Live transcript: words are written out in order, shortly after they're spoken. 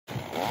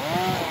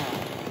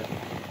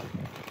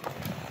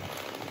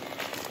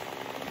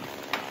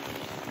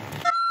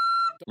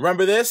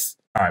Remember this?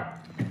 All right.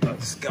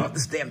 Let's get off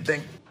this damn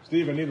thing.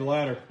 Steve, I need the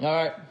ladder. All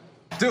right.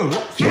 Dude.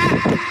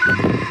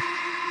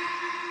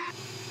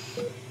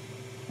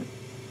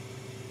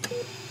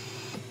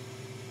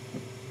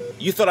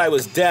 You thought I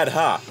was dead,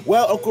 huh?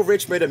 Well, Uncle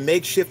Rich made a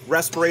makeshift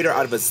respirator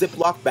out of a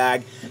Ziploc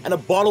bag and a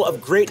bottle of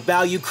great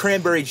value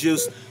cranberry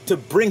juice to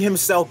bring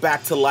himself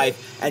back to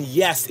life. And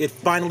yes, it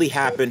finally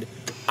happened.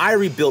 I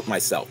rebuilt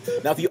myself.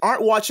 Now, if you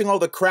aren't watching all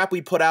the crap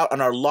we put out on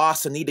our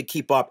lost and need to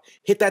keep up,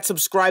 hit that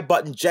subscribe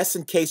button just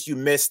in case you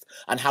missed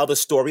on how the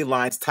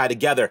storylines tie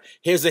together.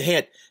 Here's a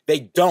hint.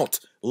 They don't.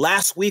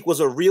 Last week was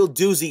a real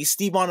doozy.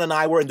 Steven and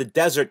I were in the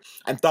desert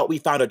and thought we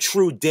found a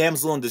true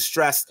damsel in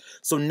distress.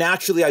 So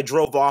naturally I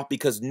drove off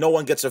because no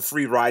one gets a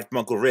free ride from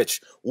Uncle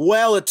Rich.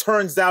 Well, it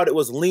turns out it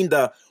was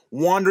Leenda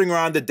wandering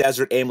around the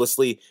desert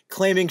aimlessly,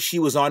 claiming she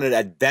was on an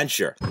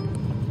adventure.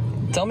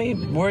 Tell me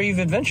where you've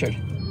adventured.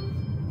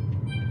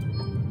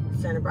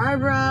 Santa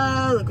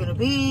Barbara, Laguna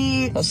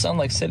Beach. Those sound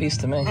like cities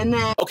to me. And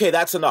then... Okay,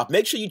 that's enough.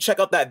 Make sure you check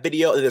out that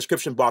video in the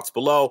description box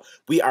below.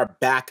 We are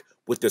back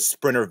with the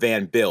Sprinter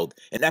van build.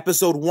 In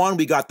episode 1,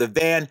 we got the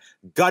van,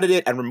 gutted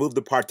it, and removed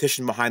the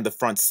partition behind the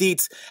front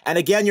seats. And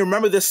again, you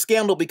remember this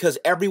scandal because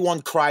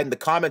everyone cried in the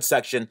comment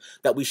section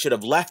that we should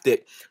have left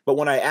it. But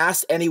when I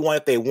asked anyone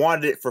if they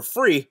wanted it for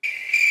free,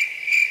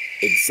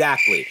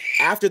 exactly.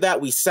 After that,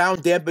 we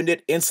sound dampened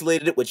it,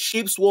 insulated it with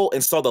sheep's wool,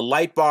 installed a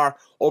light bar,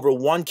 over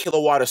 1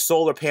 kilowatt of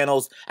solar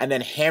panels, and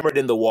then hammered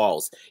in the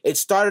walls. It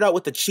started out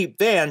with the cheap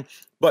van,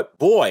 but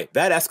boy,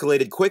 that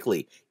escalated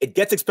quickly. It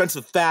gets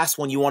expensive fast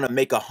when you want to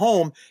make a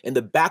home in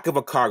the back of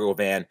a cargo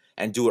van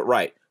and do it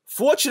right.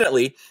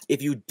 Fortunately,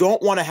 if you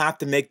don't want to have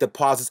to make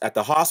deposits at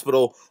the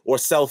hospital or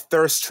sell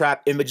thirst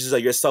trap images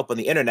of yourself on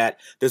the internet,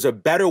 there's a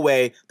better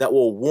way that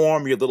will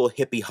warm your little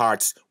hippie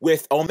hearts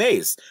with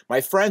Omaze.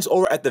 My friends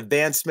over at the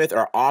Vansmith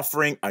are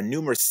offering a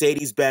new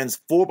Mercedes-Benz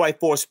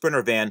 4x4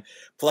 Sprinter van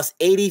plus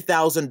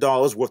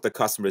 $80,000 worth of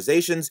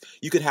customizations.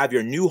 You could have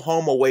your new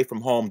home away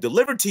from home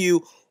delivered to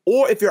you,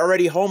 or if you're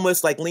already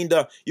homeless like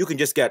Leenda, you can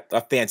just get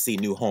a fancy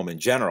new home in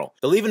general.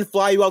 They'll even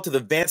fly you out to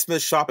the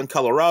Vansmith shop in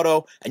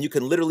Colorado, and you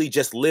can literally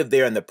just live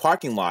there in the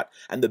parking lot.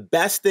 And the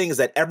best thing is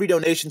that every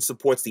donation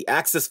supports the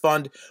Access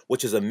Fund,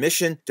 which is a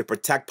mission to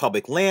protect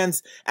public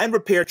lands and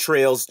repair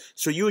trails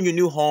so you and your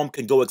new home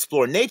can go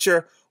explore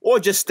nature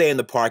or just stay in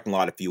the parking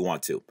lot if you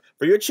want to.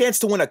 For your chance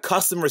to win a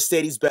custom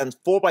Mercedes-Benz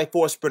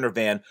 4x4 Sprinter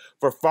van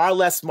for far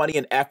less money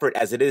and effort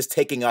as it is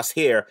taking us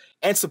here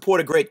and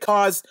support a great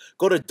cause,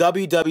 go to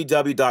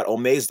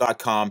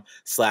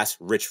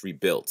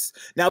www.omaze.com/RichRebuilds.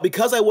 Now,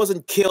 because I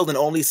wasn't killed and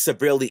only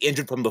severely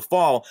injured from the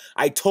fall,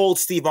 I told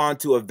Steven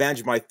to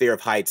avenge my fear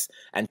of heights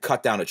and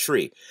cut down a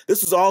tree.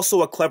 This was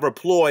also a clever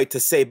ploy to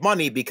save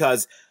money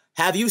because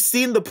have you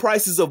seen the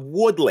prices of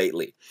wood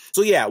lately?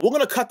 So yeah, we're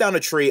going to cut down a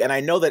tree, and I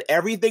know that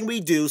everything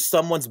we do,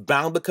 someone's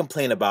bound to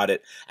complain about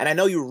it. And I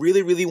know you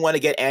really, really want to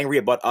get angry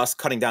about us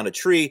cutting down a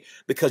tree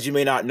because you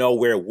may not know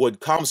where wood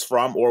comes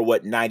from or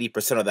what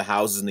 90% of the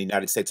houses in the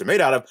United States are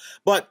made out of.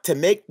 But to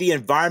make the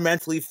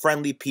environmentally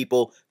friendly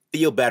people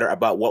feel better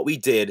about what we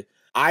did,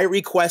 I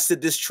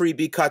requested this tree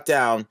be cut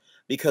down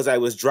because I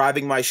was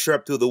driving my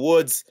Sherp through the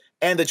woods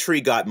and the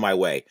tree got in my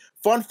way.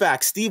 Fun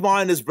fact,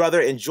 Steven and his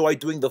brother enjoy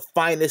doing the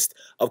finest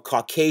of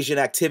Caucasian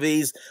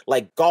activities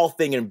like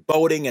golfing and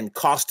boating and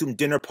costume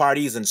dinner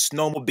parties and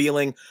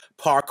snowmobiling,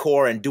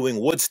 parkour, and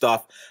doing wood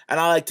stuff. And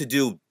I like to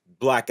do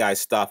black guy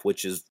stuff,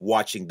 which is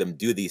watching them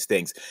do these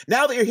things.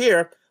 Now that you're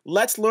here,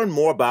 let's learn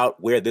more about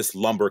where this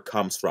lumber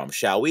comes from,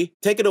 shall we?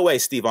 Take it away,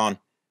 Steven.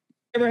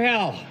 Ever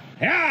hell.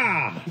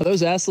 Yeah! Are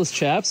those assless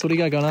chaps? What do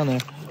you got going on there?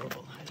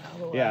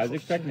 Yeah, I was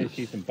expecting to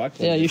see some bucks.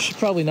 Yeah, you should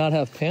probably not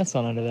have pants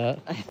on under that.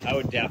 I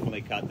would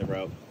definitely cut the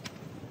rope.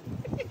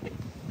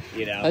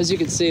 You know? As you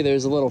can see,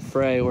 there's a little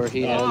fray where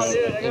he has,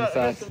 in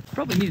fact.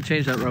 Probably need to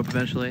change that rope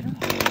eventually.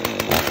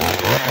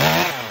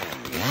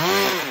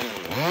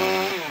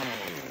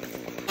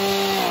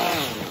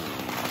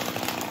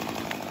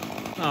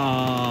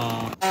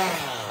 Aww.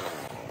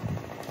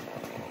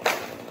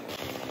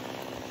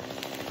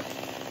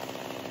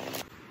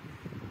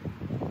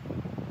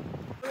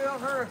 We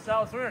don't hurt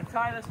ourselves. We're gonna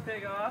tie this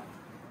pig off.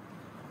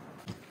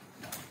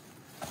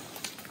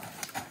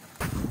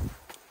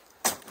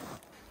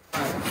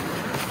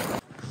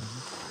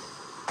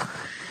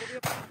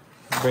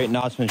 Great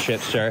knotmanship,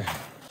 sir.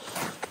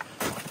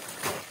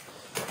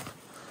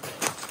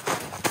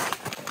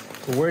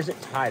 So where's it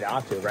tied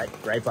off to?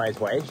 Right by his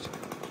waist?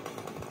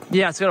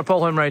 Yeah, it's gonna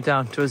pull him right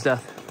down to his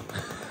death.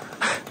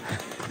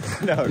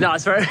 No,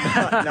 it's right.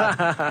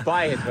 not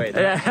by his waist.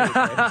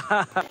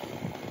 Yeah.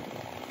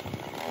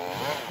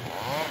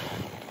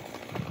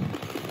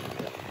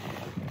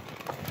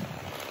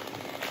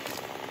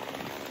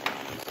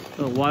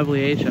 A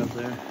lively H up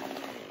there.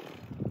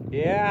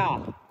 Yeah.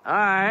 All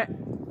right.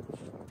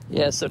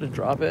 Yeah, so to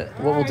drop it,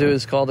 what we'll do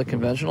is called a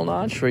conventional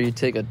notch, where you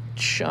take a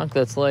chunk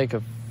that's like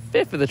a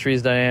fifth of the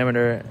tree's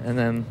diameter and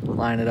then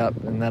line it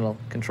up, and that'll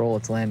control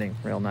its landing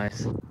real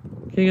nice.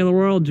 King of the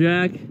world,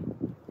 Jack.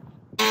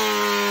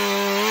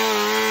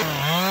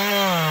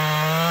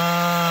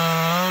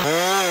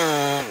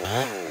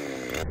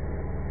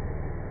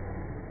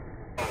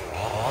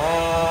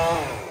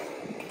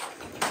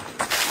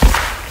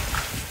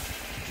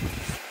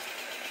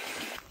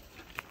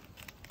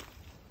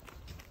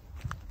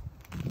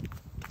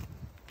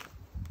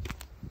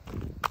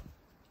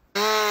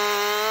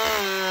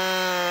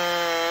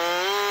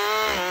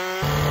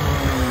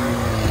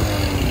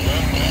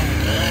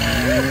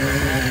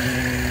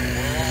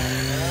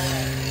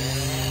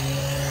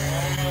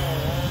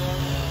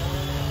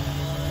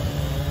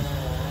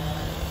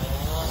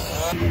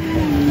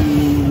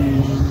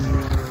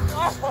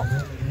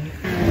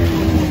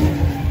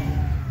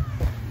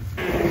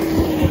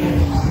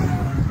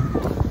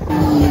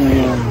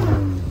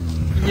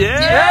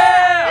 Yeah!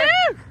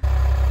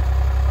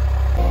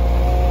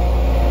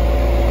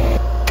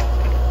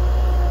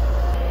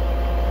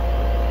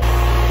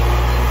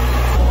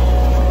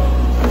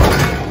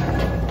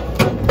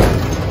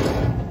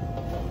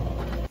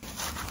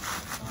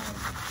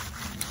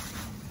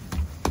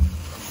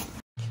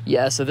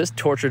 Yeah, so this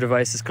torture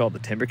device is called the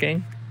Timber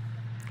King.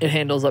 It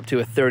handles up to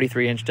a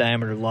 33-inch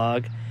diameter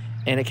log,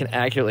 and it can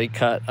accurately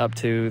cut up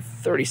to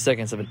 30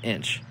 seconds of an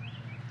inch.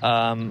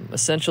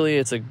 Essentially,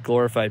 it's a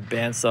glorified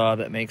bandsaw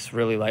that makes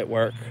really light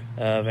work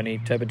of any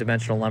type of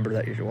dimensional lumber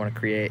that you want to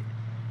create.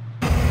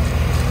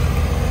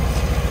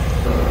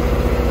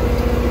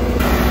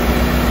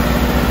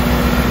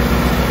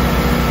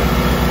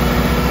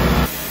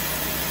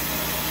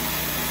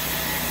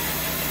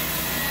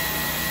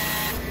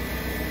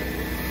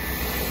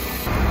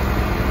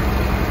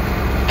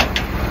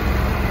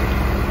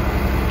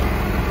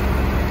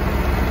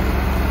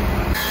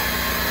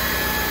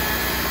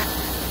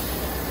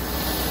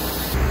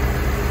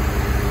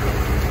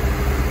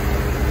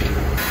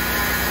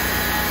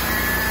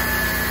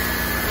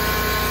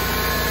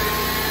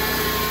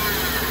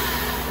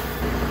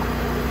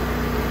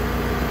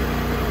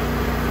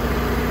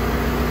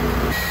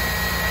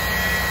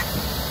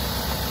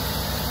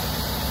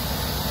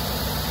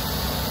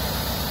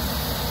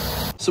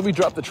 So we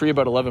dropped the tree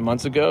about 11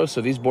 months ago, so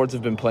these boards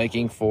have been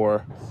planking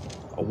for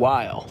a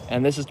while,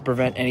 and this is to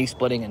prevent any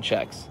splitting and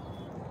checks.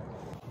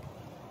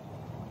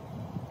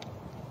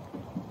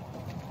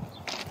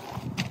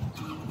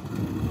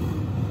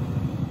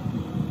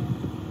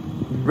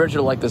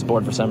 Richard liked this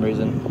board for some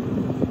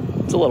reason.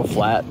 It's a little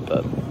flat,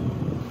 but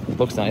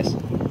looks nice.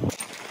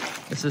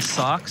 This is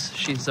Socks.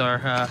 She's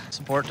our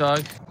support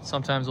dog.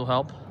 Sometimes will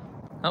help.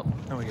 Oh,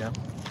 there we go.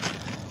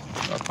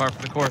 About par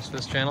for the course for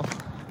this channel.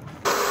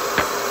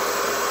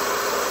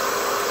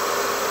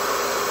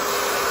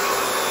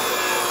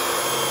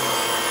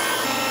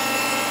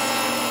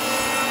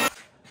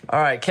 All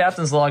right,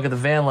 Captain's Log of the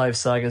Van Life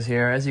Sagas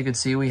here. As you can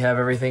see, we have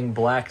everything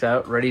blacked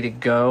out, ready to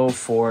go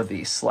for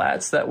the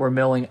slats that we're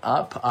milling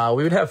up.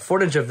 We would have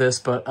footage of this,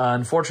 but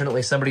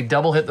unfortunately, somebody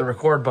double hit the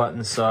record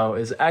button, so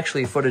it's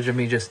actually footage of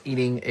me just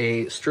eating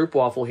a stroop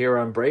waffle here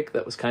on break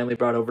that was kindly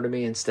brought over to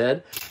me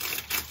instead.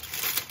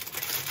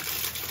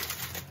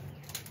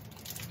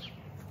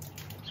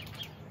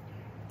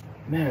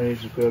 Man,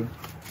 these are good.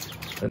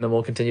 And then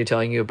we'll continue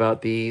telling you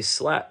about the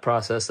slat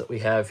process that we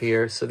have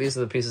here. So these are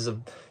the pieces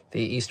of the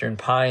eastern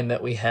pine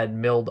that we had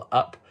milled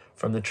up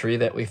from the tree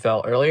that we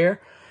fell earlier.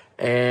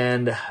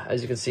 And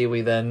as you can see, we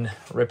then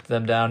ripped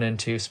them down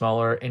into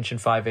smaller 1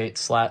 5/8"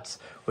 slats,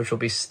 which will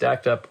be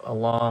stacked up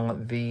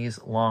along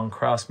these long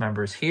cross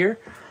members here.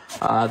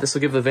 This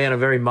will give the van a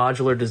very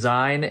modular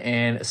design,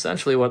 and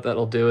essentially what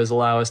that'll do is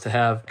allow us to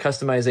have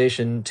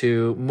customization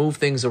to move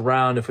things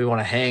around if we want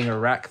to hang or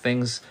rack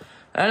things.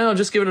 I don't know,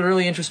 just give it a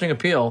really interesting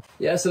appeal.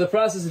 Yeah, so the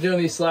process of doing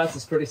these slats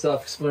is pretty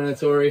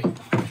self-explanatory.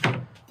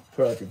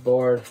 Put up your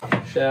board,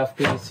 shaft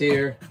piece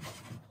here,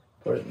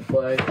 put it in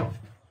play,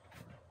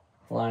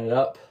 line it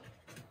up,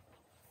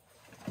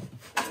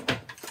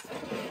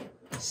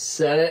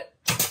 set it,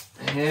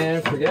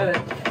 and forget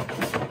it.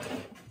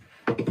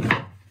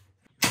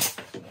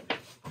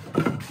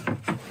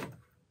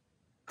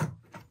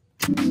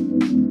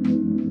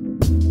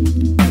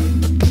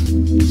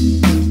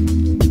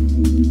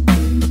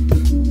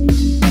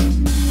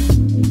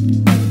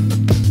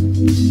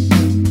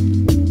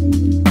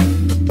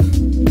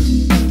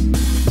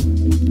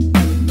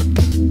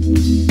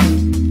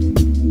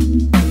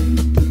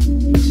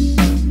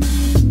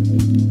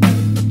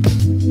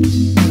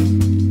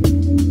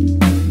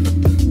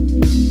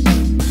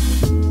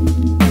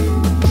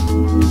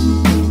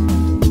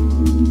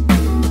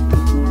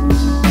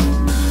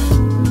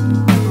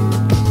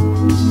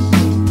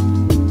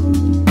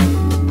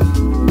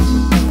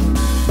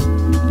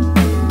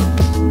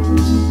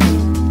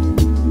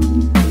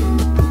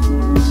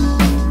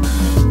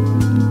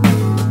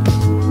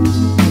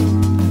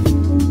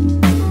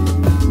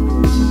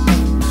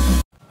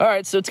 All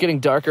right, so it's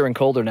getting darker and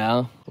colder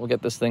now. We'll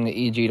get this thing to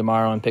EG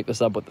tomorrow and pick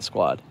this up with the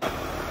squad.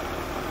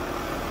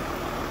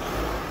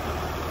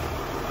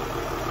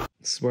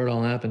 This is where it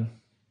all happened.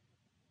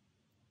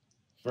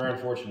 Very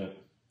unfortunate.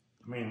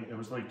 I mean, it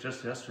was like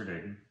just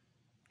yesterday.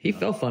 He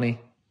felt funny.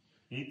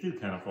 He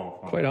did kind of fall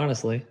funny. Quite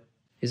honestly.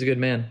 He's a good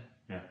man.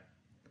 Yeah.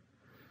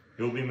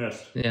 He'll be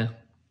missed. Yeah,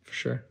 for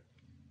sure.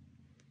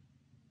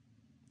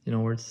 You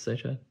know words to say,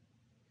 Chad?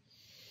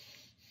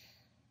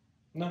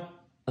 No.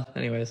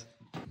 Anyways.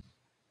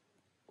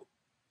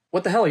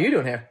 What the hell are you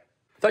doing here?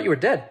 I thought you were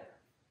dead.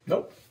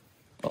 Nope.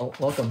 Well,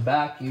 welcome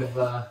back. You've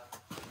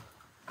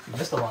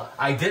missed a lot.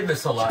 I did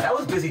miss a lot. I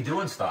was busy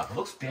doing stuff. It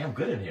looks damn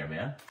good in here,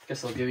 man.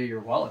 Guess I'll give you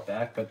your wallet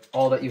back, but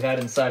all that you had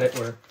inside it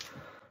were a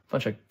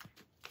bunch of...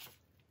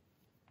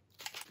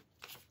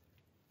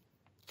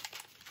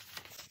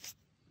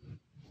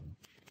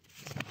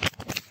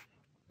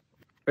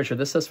 Richard,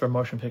 this says for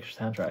motion picture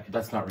soundtrack.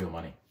 That's not real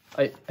money.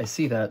 I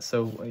see that,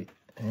 so I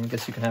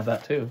guess you can have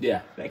that too. Yeah,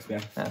 thanks,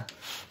 man. Yeah.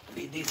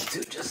 Need these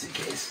two just in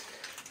case.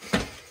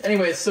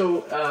 Anyway,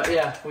 so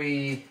yeah,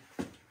 we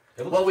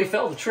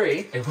felled the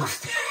tree. It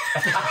looks.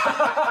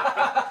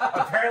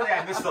 Apparently,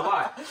 I missed a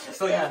lot.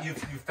 So Yeah. you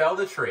felled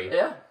a tree.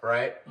 Yeah.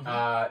 Right.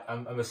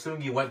 I'm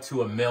assuming you went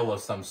to a mill of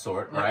some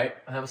sort, right?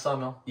 I have a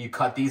sawmill. You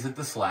cut these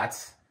into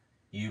slats.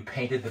 You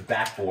painted the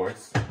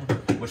backboards,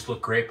 which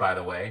look great, by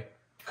the way.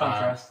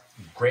 Contrast.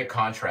 Great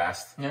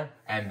contrast. Yeah.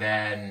 And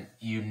then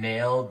you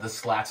nailed the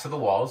slats to the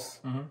walls.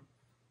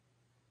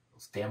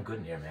 Looks damn good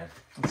in here, man.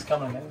 It's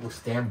coming, man. Looks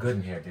damn good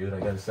in here, dude. I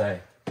gotta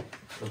say,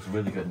 looks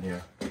really good in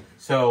here.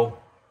 So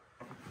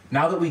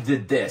now that we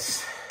did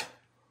this,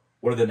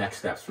 what are the next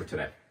steps for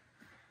today?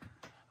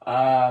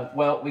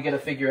 Well, we got to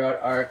figure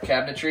out our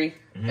cabinetry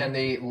and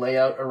the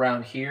layout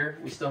around here.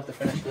 We still have to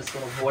finish this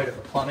little void of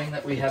the plumbing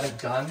that we haven't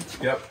done.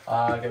 Yep.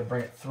 I got to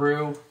bring it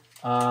through.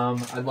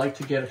 I'd like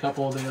to get a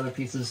couple of the other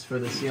pieces for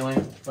the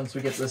ceiling once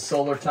we get the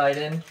solar tied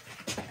in.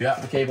 Yeah.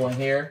 The cabling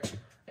here,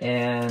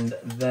 and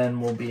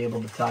then we'll be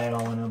able to tie it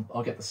all in.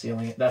 I'll get the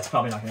ceiling. That's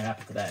probably not going to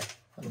happen today.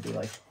 That'll be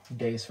like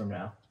days from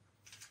now.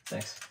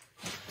 Thanks.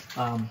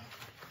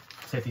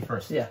 Safety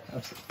first. Yeah,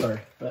 absolutely.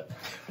 Third, but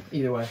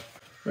either way,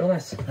 real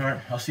nice. All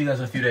right. I'll see you guys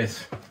in a few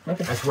days.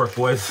 Okay. Nice work,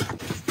 boys.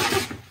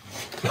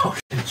 Oh,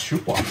 shit,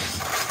 shoot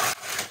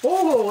box.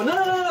 Oh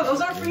no! Those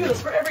aren't for you. Those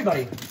are for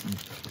everybody.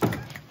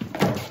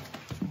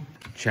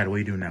 Chad, what are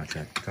you doing now,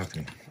 Chad? Talk to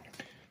me.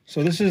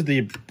 So this is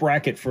the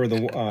bracket for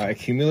the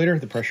accumulator,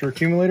 the pressure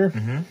accumulator.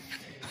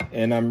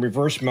 And I'm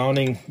reverse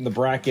mounting the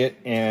bracket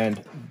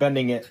and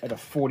bending it at a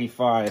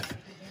 45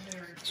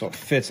 so it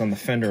fits on the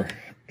fender.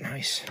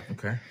 Nice.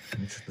 Okay. Let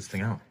me check this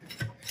thing out.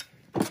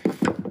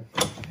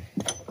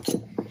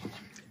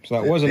 So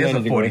that wasn't There's meant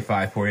a to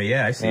 45 for you.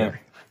 Yeah, I see Yeah. it.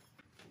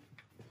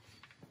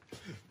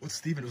 What's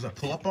Steven? Was that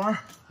pull-up bar?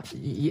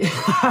 Yeah.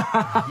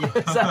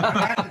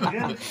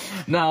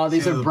 No,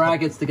 these are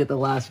brackets to get the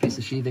last piece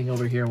of sheathing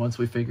over here once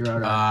we figure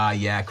out our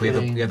Yeah. We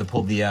have to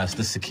pull the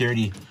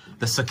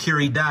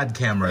Securidad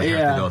camera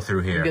have to go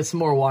through here. We get some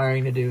more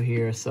wiring to do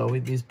here, so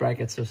these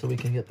brackets are so we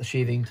can get the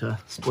sheathing to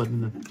split in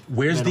the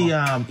Where's middle.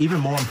 the, even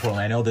more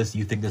importantly, I know this,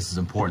 you think this is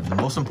important. The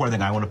most important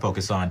thing I want to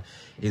focus on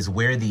is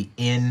where the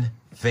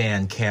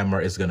in-van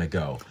camera is going to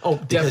go. Oh,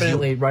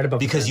 definitely right above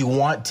Because the you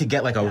want to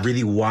get like a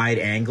really wide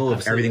angle of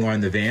Absolutely. everything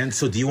on the van.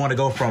 So do you want to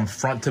go from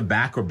front to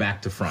back or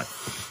back to front?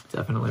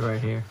 Definitely right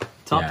here.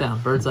 Top Yeah.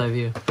 down, bird's eye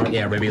view.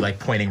 Yeah, maybe like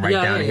pointing right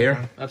down here.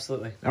 Yeah,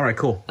 absolutely. All right,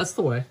 cool. That's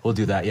the way. We'll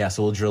do that. Yeah,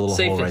 so we'll drill a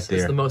little hole right Safest there.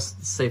 is the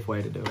most safe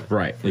way to do it.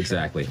 Right,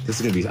 exactly. This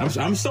is gonna be.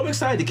 I'm so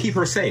excited to keep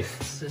her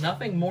safe. There's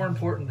nothing more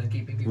important than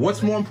keeping people What's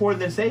safe. more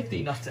important than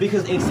safety? Nothing.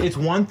 Because it's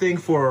one thing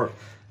for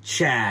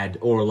Chad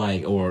or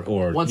like or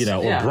Once- you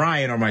know yeah. or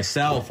Brian or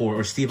myself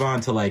or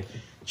Steven to like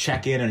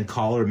check in and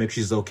call her and make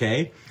sure she's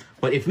okay.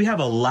 But if we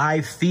have a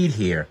live feed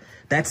here,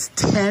 that's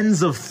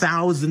tens of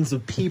thousands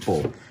of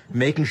people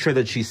making sure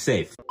that she's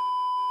safe.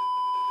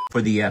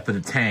 For the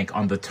tank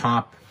on the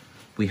top,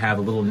 we have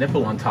a little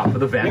nipple on top of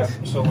the vent.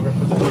 Yeah, so we're going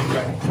to put the thing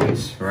back in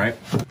place. Right.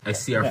 I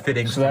see our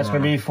fittings. So that's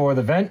going to be for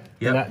the vent.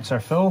 Yep. And that's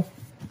our fill.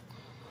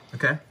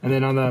 Okay. And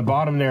then on the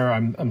bottom there,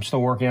 I'm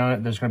still working on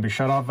it. There's going to be a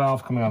shut-off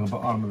valve coming out of the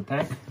bottom of the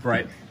tank.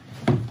 Right.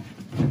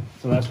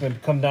 So that's going to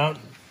come down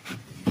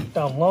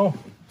low.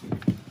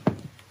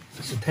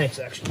 The tank's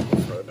actually a little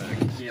further back.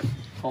 Yep.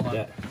 Hold on.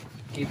 Yeah.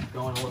 Keep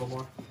going a little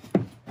more.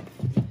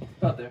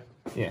 About there.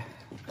 Yeah.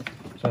 So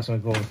that's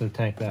going to go into the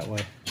tank that way.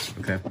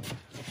 Okay.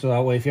 So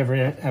that way, if you ever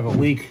have a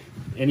leak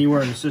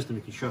anywhere in the system,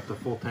 you can shut the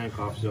full tank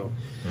off. So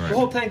the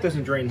whole tank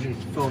doesn't drain,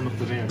 it's filling up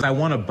the van. I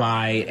want to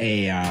buy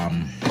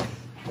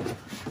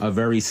a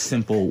very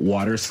simple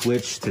water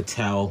switch to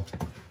tell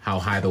how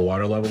high the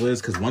water level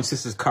is, because once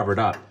this is covered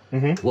up,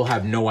 we'll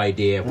have no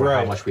idea how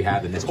Right. much we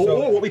have in this. So-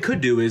 Or what we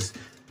could do is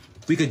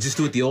we could just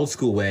do it the old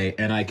school way,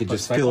 and I could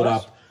just sight fill it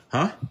glass? up.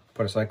 Huh?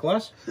 Put a sight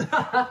glass?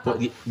 But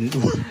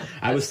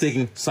I was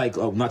thinking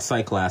not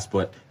sight glass,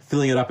 but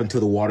filling it up until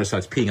the water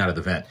starts peeing out of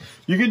the vent.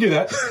 You can do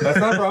that. That's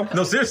not a problem.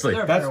 No, seriously.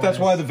 That's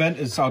why the vent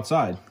is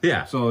outside.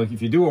 Yeah. So if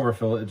you do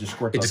overfill it, it just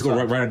squirts It just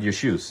outside. goes right under your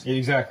shoes. Yeah,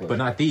 exactly. But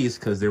not these,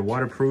 because they're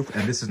waterproof,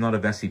 and this is not a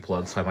Vessi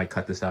plug, so I might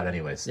cut this out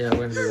anyways. Yeah,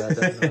 we're gonna do that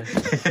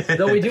definitely.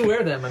 Though we do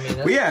wear them. I mean, that's,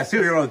 Well, yeah, I see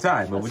it here all the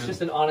time. But that's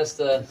just an honest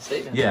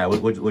statement. yeah,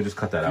 we'll just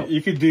cut that out.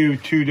 You could do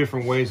two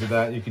different ways of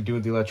that. You could do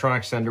the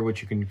electronic sender,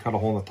 which you can cut a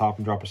hole in the top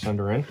and drop a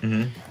sender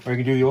in. Or you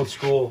can do the old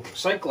school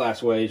sight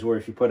glass ways, where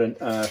if you put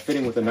a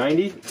fitting with a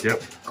 90,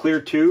 Yep. clear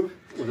tube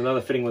with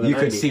another fitting with a You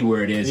 90. could see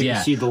where it is, You yeah.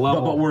 can see the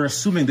level. But we're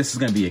assuming this is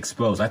going to be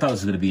exposed. I thought this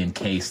was going to be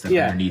encased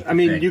underneath. I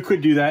mean, the thing. you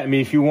could do that. I mean,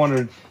 if you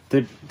wanted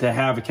to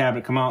have a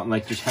cabinet come out and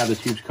like just have the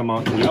tubes come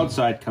out to the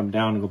outside, come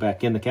down and go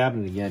back in the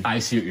cabinet again. I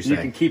see what you're You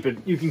saying.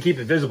 can keep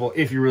it visible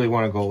if you really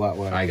want to go that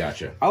way. I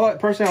gotcha.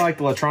 Personally, I like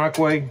the electronic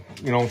way.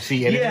 You don't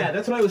see anything. Yeah,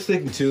 that's what I was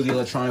thinking too. The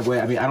electronic way.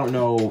 I mean, I don't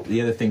know.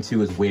 The other thing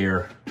too is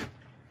where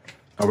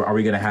are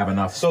we going to have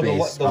enough So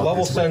space? the of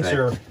level this with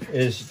sensor it?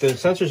 is the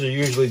sensors are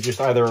usually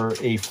just either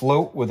a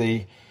float with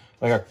a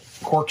like a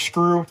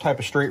corkscrew type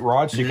of straight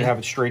rod, so you can have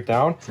it straight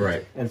down.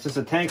 Right. And since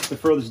the tank's the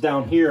furthest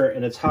down here,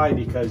 and it's high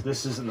because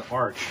this is an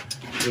arch.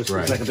 This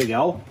is like a big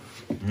L.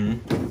 You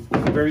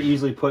can very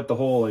easily put the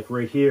hole like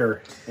right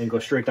here and go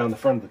straight down the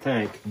front of the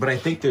tank. But I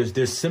think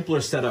there's simpler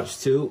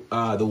setups too.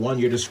 The one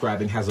you're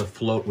describing has a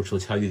float which will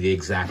tell you the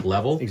exact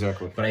level.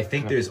 Exactly. But I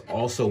think there's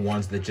also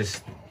ones that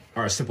just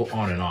are a simple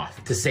on and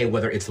off to say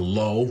whether it's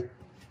low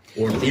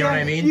or, you know what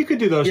I mean? You could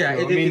do those. Yeah,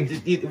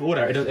 too.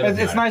 whatever.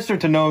 It's nicer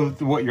to know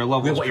what your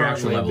level is what your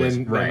actual currently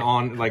level is. than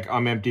on like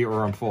I'm empty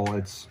or I'm full.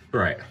 It's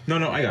right. No,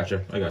 I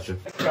gotcha.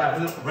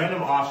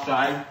 Random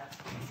offside.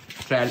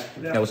 Chad,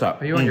 yeah, what's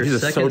up? Are you on your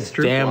second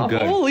so damn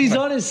good. Oh, he's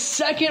on his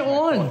second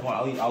one.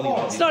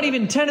 I'll It's not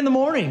even 10 in the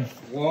morning.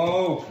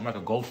 whoa. I'm like a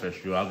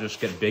goldfish, dude. I'll just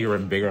get bigger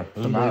and bigger.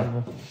 Doesn't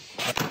matter.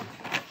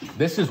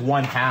 This is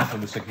one half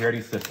of the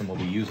security system we'll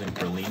be using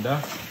for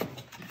Leenda.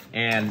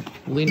 And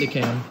Leenda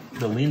cam.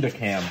 the Leenda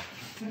cam.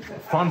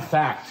 Fun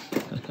fact.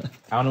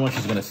 I don't know when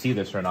she's going to see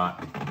this or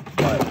not,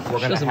 but we're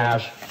going to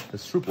have the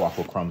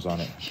stroopwafel crumbs on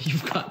it.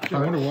 You've got I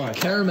wonder why.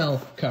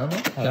 caramel. Caramel?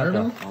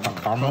 Caramel?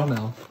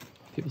 Caramel?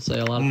 People say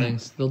a lot of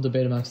things. They'll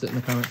debate amongst it in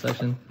the comment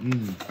section.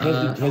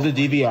 Here's a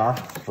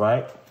DVR,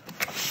 right?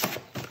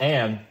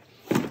 And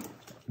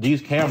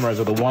these cameras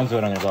are the ones that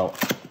are going to go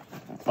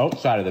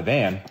outside of the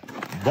van,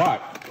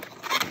 but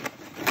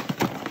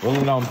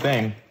little known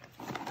thing,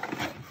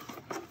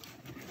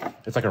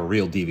 it's like a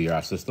real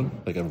DVR system,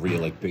 like a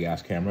real big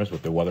ass cameras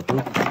with their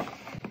weatherproof.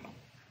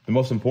 The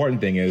most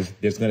important thing is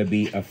there's going to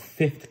be a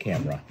fifth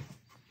camera.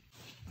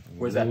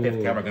 Where's that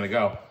fifth camera going to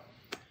go?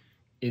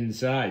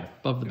 Inside.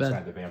 Above the bed.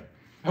 Inside the van.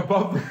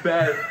 Above the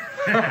bed.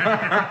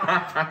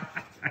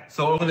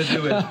 So what we're going to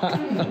do is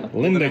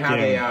Leenda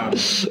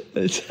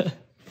cam.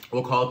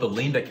 We'll call it the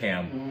Leenda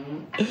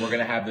cam. We're going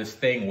to have this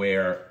thing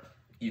where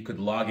you could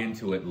log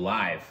into it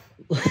live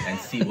and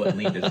see what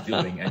Leenda's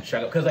doing and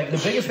check out. Because like the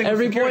biggest thing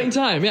Every point in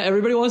time. Yeah,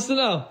 everybody wants to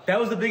know. that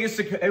was the biggest.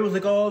 It was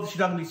like, oh, she's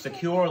not going to be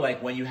secure.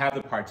 Like when you have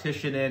the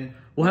partition in.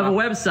 We'll have a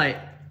website.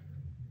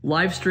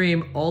 Live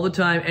stream all the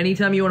time.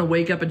 Anytime you want to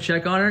wake up and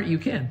check on her, you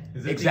can.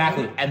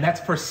 Exactly. And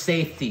that's for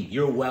safety.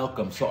 You're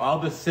welcome. So all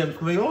the Sims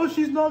can be, oh,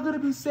 she's not going to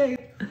be safe.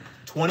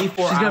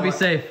 24 She's going to be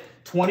safe.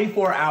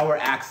 24-hour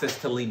access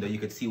to Leenda. You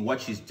could see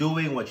what she's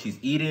doing, what she's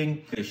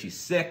eating, if she's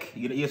sick.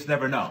 You just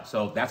never know.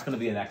 So that's going to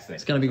be the next thing.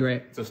 It's going to be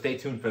great. So stay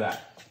tuned for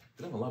that.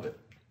 You're going to love it.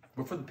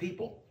 We're for the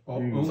people.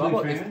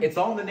 It's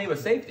all in the name of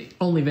safety.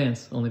 Only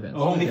Vans. Only Vans.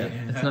 Only Yeah,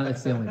 it's not.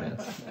 It's the only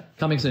Vans.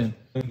 Coming soon.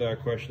 And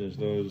question is,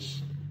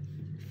 those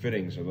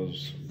fittings, are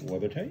those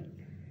leather tight?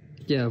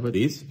 Yeah, but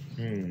These?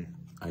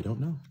 I don't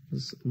know.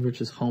 this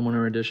Rich's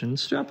homeowner edition.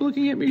 Stop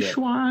looking at me,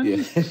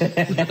 Schwan.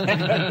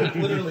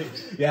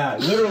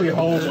 literally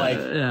hold like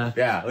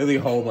Yeah. literally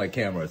hold like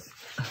cameras.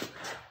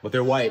 But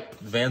they're white.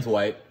 The van's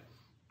white.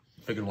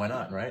 Figured why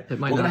not, right? It We're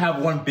might gonna not.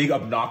 have one big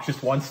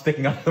obnoxious one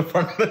sticking out the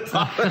front of the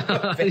top.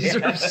 Of the These are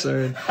van.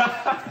 absurd.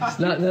 It's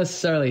not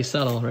necessarily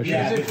subtle, Richard.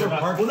 Yeah,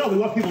 well, no, we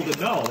want people to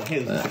know that, hey,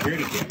 this is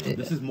security camera.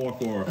 This is more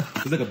for,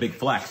 this is like a big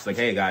flex. Like,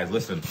 hey, guys,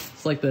 listen.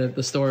 It's like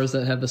the stores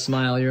that have the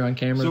smile, you're on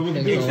camera. So we can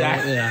thing be going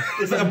on. Yeah.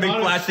 It's like a big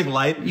flashing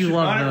light. You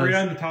love Mount it those. right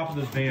on the top of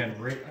this van,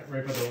 right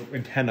by the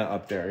antenna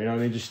up there. You know,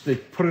 they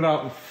put it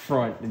out in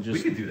front and just,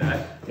 We could do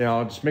that. you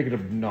know, just make it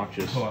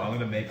obnoxious. Hold on,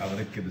 I'm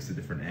gonna give this a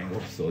different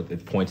angle so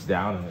it points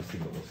down and let's see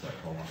what it looks like.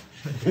 Hold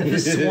on. The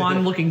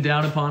swan looking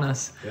down upon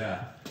us.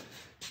 Yeah.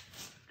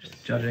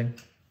 Just judging.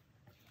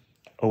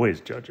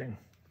 Always judging.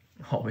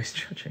 Always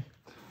judging.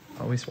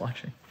 Always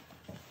watching.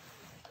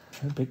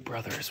 Big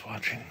Brother is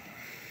watching.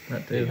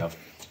 That There you dude. go.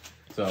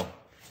 So,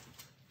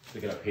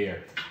 stick it up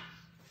here.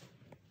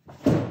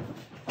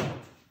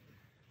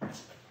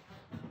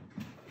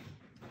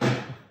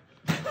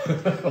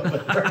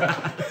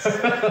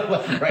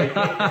 Right.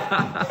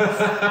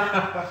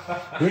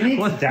 Who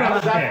needs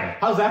that?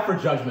 How's that for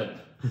judgment?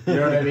 You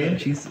know what I mean?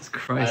 Jesus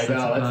Christ, I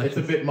know, that's it's a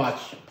obnoxious. bit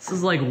much. This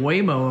is like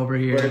Waymo over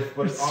here.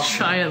 But it's awesome.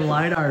 Giant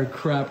LiDAR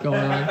crap going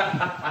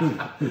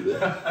on.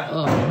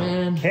 Oh,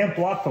 man. Can't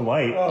block the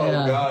light. Oh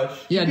Yeah. gosh.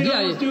 Yeah,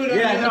 yeah.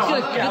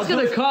 It's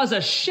Gonna cause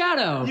a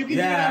shadow. You can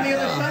do it on the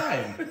other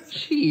side.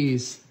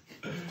 Jeez.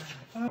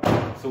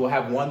 So we'll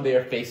have one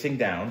there facing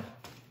down,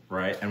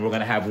 right? And we're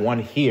gonna have one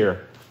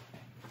here.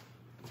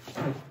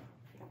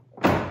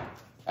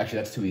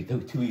 Actually, that's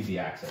too easy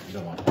access. You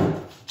don't want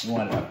that. You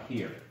want it up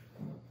here.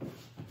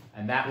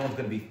 And that one's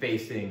gonna be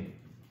facing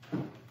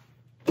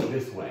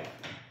this way.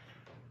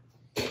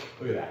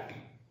 Look at that.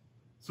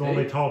 So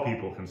only tall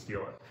people can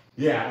steal it.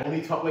 Yeah,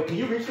 only tall. Wait, can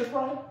you reach this,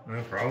 Brian?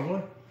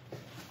 Probably.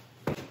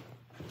 Reach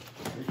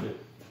it.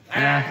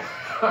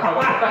 How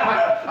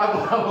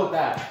about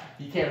that?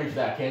 You can't reach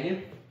that, can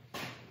you?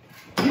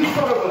 All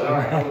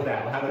right, how about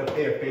that? We'll have it up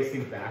there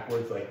facing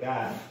backwards like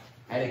that.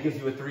 And it gives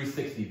you a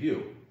 360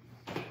 view.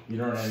 You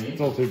know what I mean?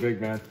 It's all too big,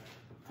 man.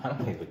 I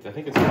think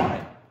it's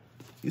fine.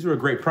 These were a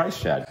great price,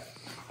 Chad.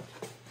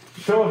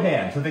 Show of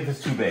hands. Who thinks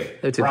it's too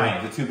big? They're too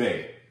Brian, big. is it too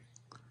big?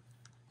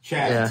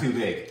 Chad, Yeah. is it too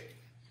big?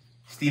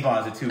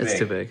 Stevon, is it too big? It's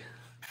too big.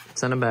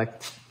 Send him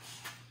back.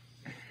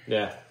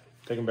 Yeah,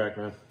 take them back,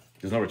 man.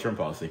 There's no return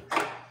policy.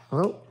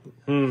 Oh.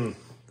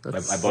 I bought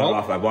it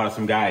off. I bought it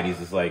from some guy, and he's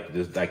just like,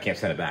 I can't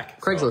send it back.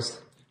 Craigslist.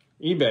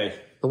 eBay.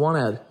 The one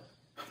ad.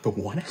 The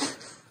one ad?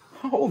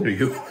 How old are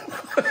you?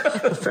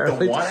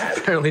 Apparently, the one ad?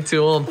 apparently too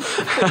old.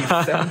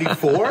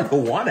 74? The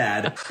one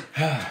ad?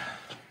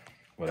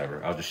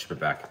 Whatever. I'll just ship it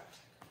back.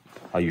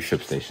 I'll use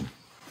ShipStation.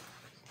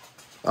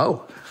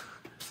 Oh.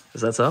 Is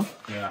that so?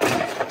 Yeah.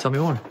 Tell me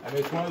more. I mean,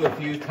 it's one of the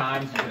few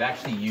times you can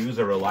actually use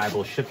a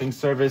reliable shipping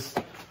service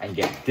and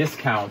get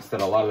discounts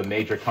that a lot of the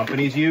major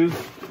companies use.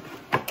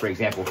 For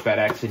example,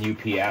 FedEx and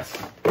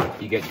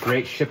UPS. You get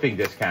great shipping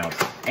discounts.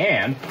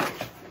 And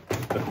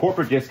the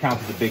corporate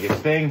discount is the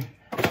biggest thing.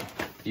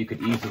 You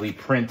could easily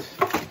print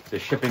the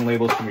shipping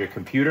labels from your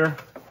computer.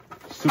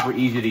 Super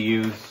easy to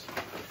use.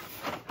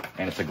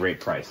 And it's a great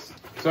price.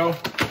 So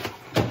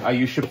I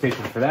use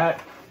ShipStation for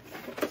that.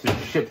 To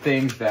ship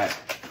things that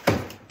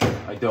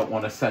I don't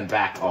want to send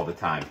back all the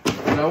time.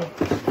 So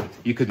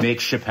you could make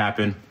ship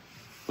happen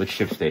with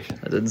ShipStation.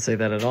 I didn't say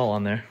that at all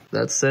on there.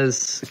 That says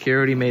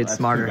security made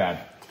smarter. Too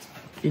bad.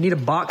 You need a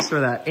box for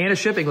that and a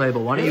shipping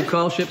label. Why don't you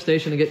call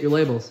ShipStation to get your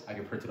labels? I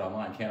can print it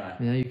online, can't I?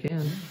 Yeah, you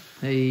can.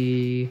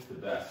 Hey. The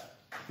best.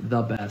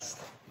 The best.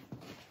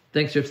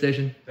 Thanks,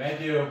 ShipStation.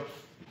 Thank you.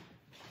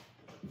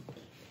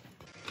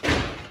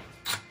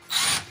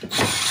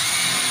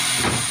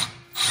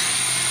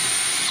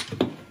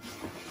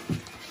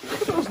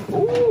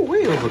 Oh,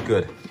 wait, those look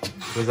good.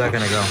 Where's that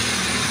gonna go?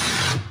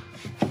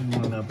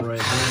 One up right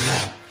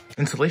there.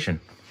 Insulation.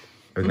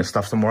 Are we gonna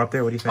stuff some more up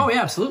there? What do you think? Oh,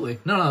 yeah, absolutely.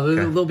 No,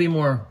 there'll be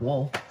more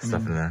wool.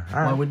 Stuff in there. All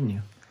Why right. wouldn't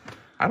you?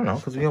 I don't know,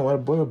 because we have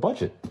a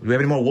budget. Do we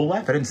have any more wool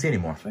left? I didn't see any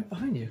more. Right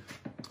behind you.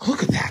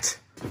 Look at that.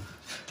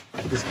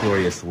 This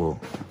glorious wool.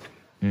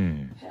 Yeah,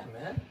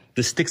 man.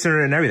 The sticks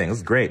are and everything.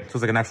 It's great. It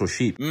feels like an actual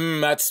sheep.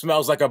 That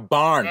smells like a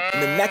barn. In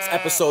the next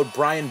episode,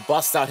 Brian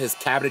busts out his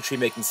cabinetry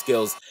making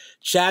skills.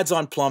 Chad's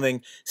on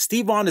plumbing.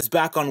 Stevon is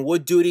back on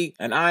wood duty.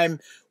 And I'm,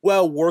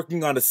 well,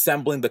 working on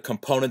assembling the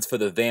components for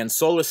the van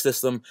solar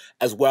system,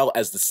 as well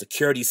as the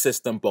security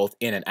system, both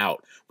in and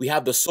out. We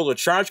have the solar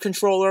charge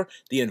controller,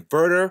 the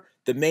inverter,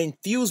 the main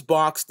fuse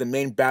box, the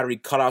main battery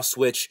cutoff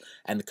switch,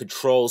 and the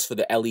controls for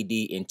the LED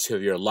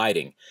interior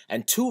lighting.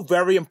 And two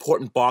very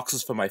important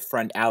boxes for my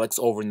friend Alex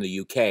over in the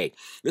UK.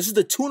 This is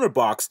the tuner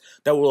box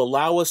that will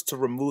allow us to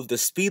remove the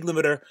speed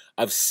limiter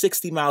of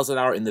 60 miles an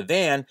hour in the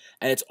van,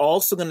 and it's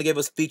also going to give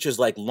us features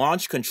like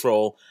launch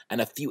control and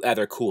a few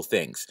other cool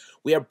things.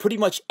 We have pretty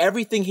much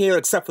everything here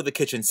except for the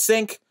kitchen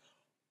sink.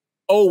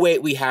 Oh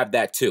wait, we have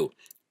that too.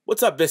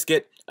 What's up,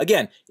 Biscuit?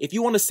 Again, if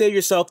you want to save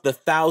yourself the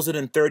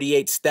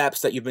 1,038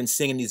 steps that you've been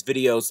seeing in these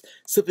videos,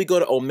 simply go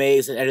to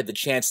Omaze and enter the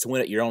chance to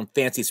win at your own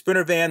fancy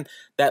Sprinter van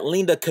that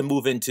Leenda can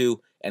move into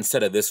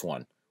instead of this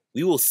one.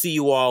 We will see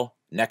you all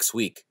next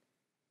week.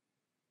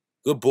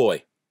 Good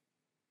boy.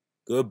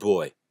 Good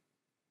boy.